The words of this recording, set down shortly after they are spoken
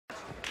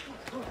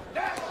And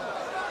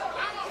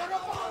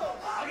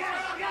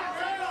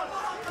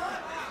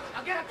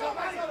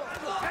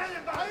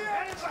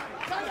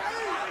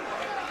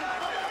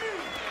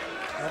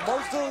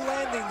most of the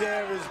landing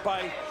there is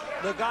by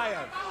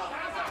Nugaev.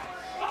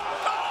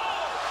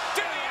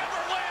 Did he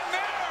ever land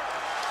there?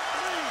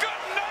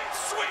 Good night,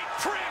 sweet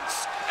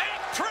prince.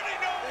 Ain't pretty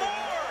no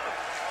more.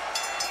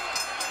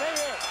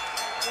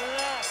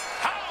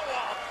 How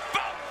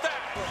about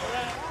that?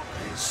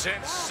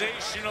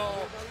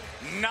 Sensational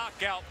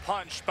knockout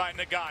punch by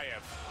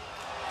Nugaev.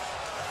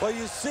 Well,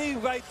 you see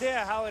right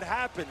there how it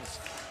happens.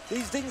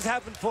 These things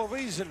happen for a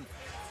reason.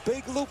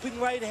 Big looping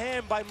right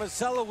hand by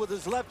Maicelo with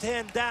his left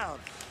hand down.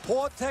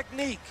 Poor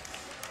technique.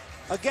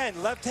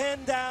 Again, left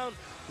hand down,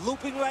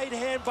 looping right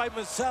hand by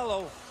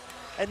Maicelo.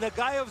 And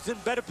Nugaev's in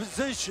better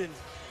position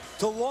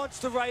to launch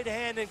the right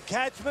hand and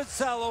catch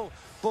Maicelo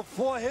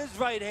before his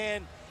right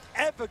hand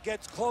ever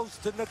gets close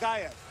to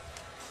Nugaev.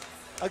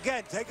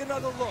 Again, take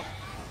another look.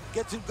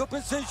 Gets in good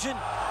position,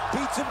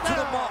 beats him to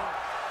the mark.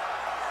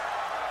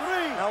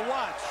 Now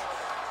watch.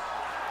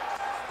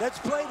 Let's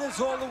play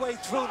this all the way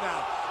through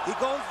now. He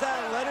goes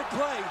down, let it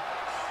play.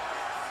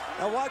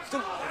 Now watch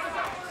the...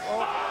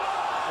 Oh,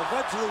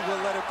 eventually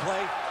we'll let it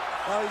play.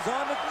 Now he's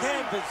on the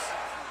canvas.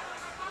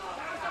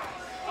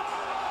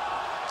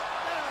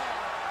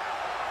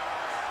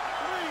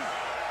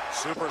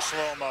 Super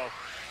slow-mo.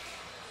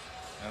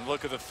 And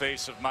look at the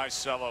face of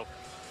Maicelo.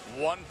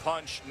 One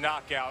punch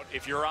knockout.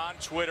 If you're on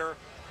Twitter,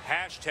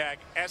 hashtag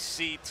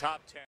SC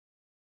Top 10.